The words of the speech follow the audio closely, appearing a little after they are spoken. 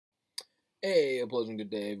Hey, a pleasant good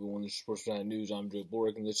day, everyone. This is Sports Night News. I'm Joe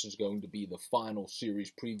Boric, and this is going to be the final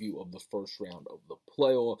series preview of the first round of the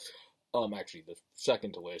playoffs. Actually, the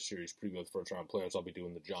second to last series preview of the first round playoffs. I'll be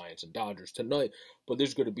doing the Giants and Dodgers tonight, but this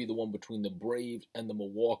is going to be the one between the Braves and the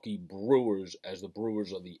Milwaukee Brewers, as the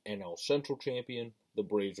Brewers are the NL Central champion. The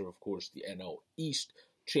Braves are, of course, the NL East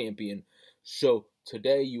champion. So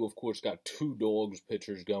today, you of course got two dogs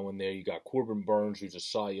pitchers going there. You got Corbin Burnes, who's a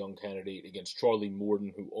Cy Young candidate, against Charlie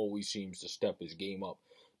Morton, who always seems to step his game up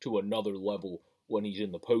to another level when he's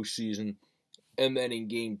in the postseason. And then in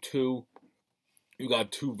game two, you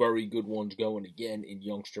got two very good ones going again in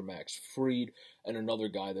youngster Max Fried and another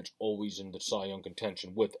guy that's always in the Cy Young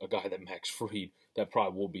contention with a guy that Max Fried that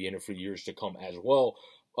probably will be in it for years to come as well.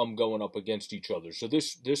 Going up against each other. So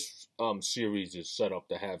this series is set up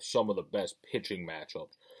to have some of the best pitching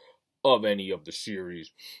matchups of any of the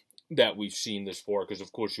series that we've seen this far. Because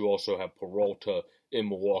of course you also have Peralta in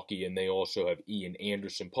Milwaukee, and they also have Ian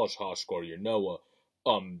Anderson plus Huascar Ynoa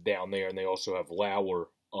down there, and they also have Lauer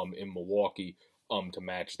in Milwaukee to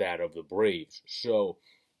match that of the Braves. So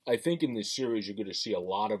I think in this series you're going to see a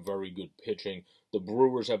lot of very good pitching. The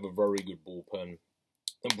Brewers have a very good bullpen.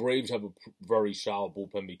 The Braves have a very solid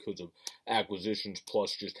bullpen because of acquisitions,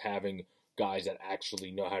 plus just having guys that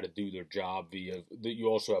actually know how to do their job. You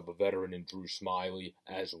also have a veteran in Drew Smyly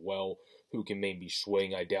as well, who can maybe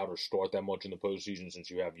swing. I doubt or start that much in the postseason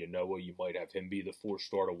since you have Ynoa. You might have him be the fourth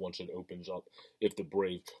starter once it opens up if the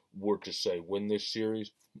Braves were to, say, win this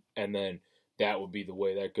series. And then that would be the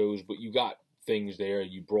way that goes. But you got things there.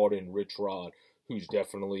 You brought in Rich Rod, who's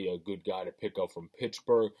definitely a good guy to pick up from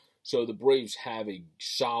Pittsburgh. So the Braves have a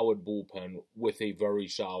solid bullpen with a very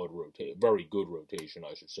good rotation,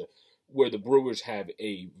 I should say, where the Brewers have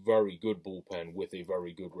a very good bullpen with a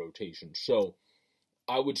very good rotation. So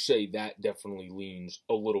I would say that definitely leans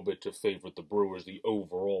a little bit to favor the Brewers, the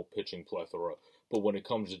overall pitching plethora. But when it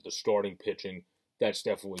comes to the starting pitching, that's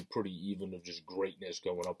definitely pretty even of just greatness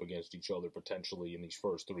going up against each other potentially in these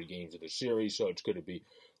first three games of the series. So it's going to be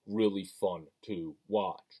really fun to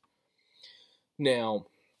watch. Now,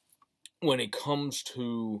 when it comes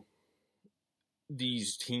to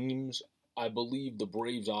these teams, I believe the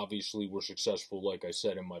Braves obviously were successful, like I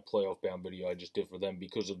said in my playoff-bound video I just did for them,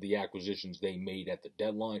 because of the acquisitions they made at the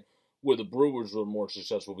deadline, where the Brewers were more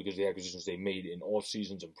successful because of the acquisitions they made in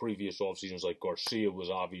off-seasons and previous off-seasons, like Garcia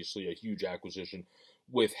was obviously a huge acquisition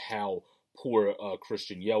with how poor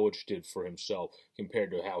Christian Yelich did for himself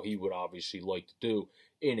compared to how he would obviously like to do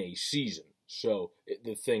in a season. So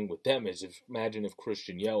the thing with them is, imagine if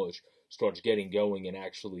Christian Yelich starts getting going and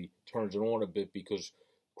actually turns it on a bit, because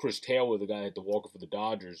Chris Taylor, the guy at the Walker for the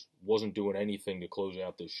Dodgers, wasn't doing anything to close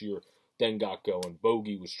out this year, then got going.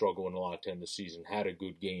 Bogey was struggling a lot to end the season, had a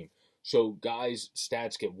good game. So guys'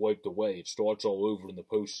 stats get wiped away. It starts all over in the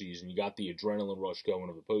postseason. You got the adrenaline rush going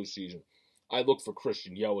of the postseason. I look for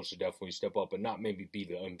Christian Yelich to definitely step up and not maybe be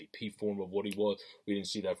the MVP form of what he was. We didn't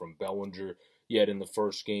see that from Bellinger yet in the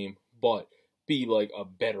first game, but be like a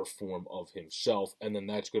better form of himself, and then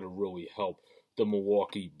that's going to really help the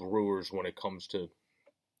Milwaukee Brewers when it comes to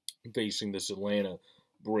facing this Atlanta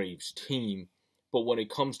Braves team. But when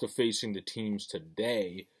it comes to facing the teams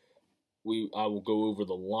today, I will go over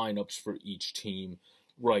the lineups for each team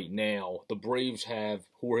right now. The Braves have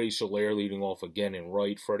Jorge Soler leading off again in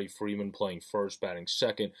right, Freddie Freeman playing first, batting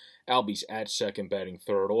second, Albies at second, batting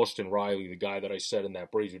third, Austin Riley, the guy that I said in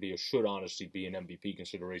that Braves video should honestly be an MVP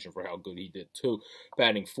consideration for how good he did too,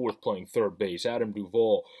 batting fourth, playing third base, Adam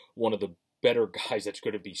Duvall, one of the better guys that's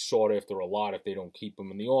going to be sought after a lot if they don't keep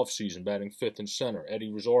him in the offseason, batting fifth in center,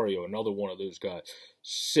 Eddie Rosario, another one of those guys,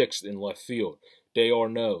 sixth in left field,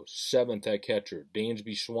 D'Arnaud, seventh at catcher,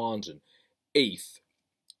 Dansby Swanson, eighth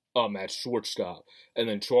at shortstop, and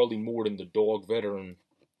then Charlie Morton, the dog veteran,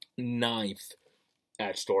 ninth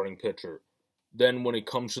at starting pitcher. Then when it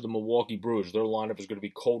comes to the Milwaukee Brewers, their lineup is going to be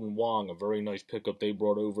Colton Wong, a very nice pickup they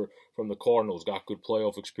brought over from the Cardinals, got good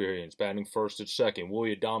playoff experience, batting first at second.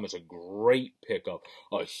 Willie Adames, a great pickup,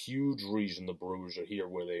 a huge reason the Brewers are here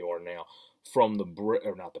where they are now. From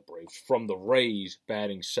the Rays,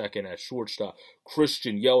 batting second at shortstop.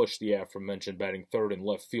 Christian Yelich, the aforementioned, batting third in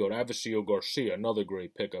left field. Avisail Garcia, another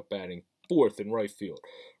great pickup, batting fourth in right field.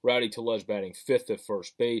 Rowdy Tellez batting fifth at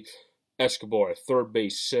first base. Escobar at third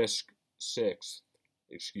base, sixth.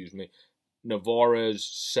 Navarez,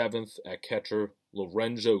 seventh at catcher.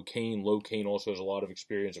 Lorenzo Cain. Lo Cain also has a lot of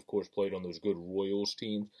experience, of course, played on those good Royals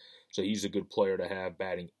teams. So he's a good player to have,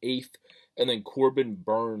 batting eighth. And then Corbin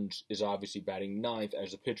Burnes is obviously batting ninth,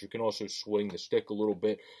 as the pitcher can also swing the stick a little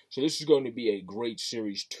bit. So this is going to be a great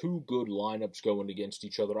series. Two good lineups going against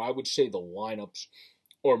each other. I would say the lineups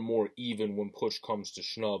are more even when push comes to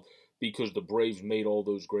shove. because the Braves made all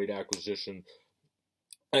those great acquisitions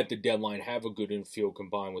at the deadline, have a good infield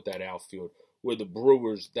combined with that outfield. Where the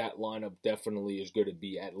Brewers, that lineup definitely is going to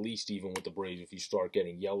be at least even with the Braves if you start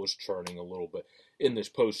getting Yelich churning a little bit in this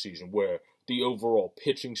postseason. Where the overall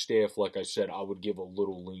pitching staff, like I said, I would give a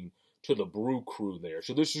little lean to the Brew Crew there.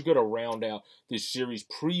 So this is going to round out this series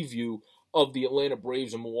preview of the Atlanta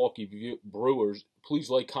Braves and Milwaukee Brewers. Please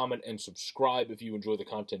like, comment, and subscribe if you enjoy the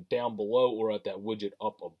content down below or at that widget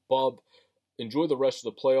up above. Enjoy the rest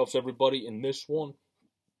of the playoffs, everybody. In this one,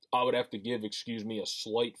 I would have to give, a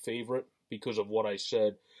slight favorite because of what I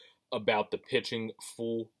said about the pitching,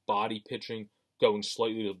 full body pitching, going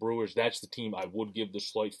slightly to the Brewers. That's the team I would give the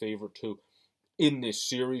slight favorite to in this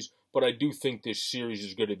series. But I do think this series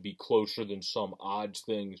is going to be closer than some odds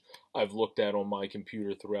things I've looked at on my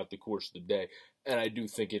computer throughout the course of the day. And I do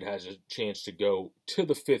think it has a chance to go to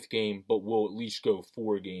the 5th game, but will at least go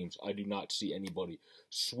 4 games. I do not see anybody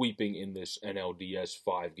sweeping in this NLDS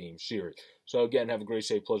 5-game series. So again, have a great,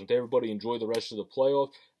 safe, pleasant day, everybody. Enjoy the rest of the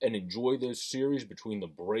playoffs and enjoy this series between the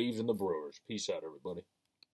Braves and the Brewers. Peace out, everybody.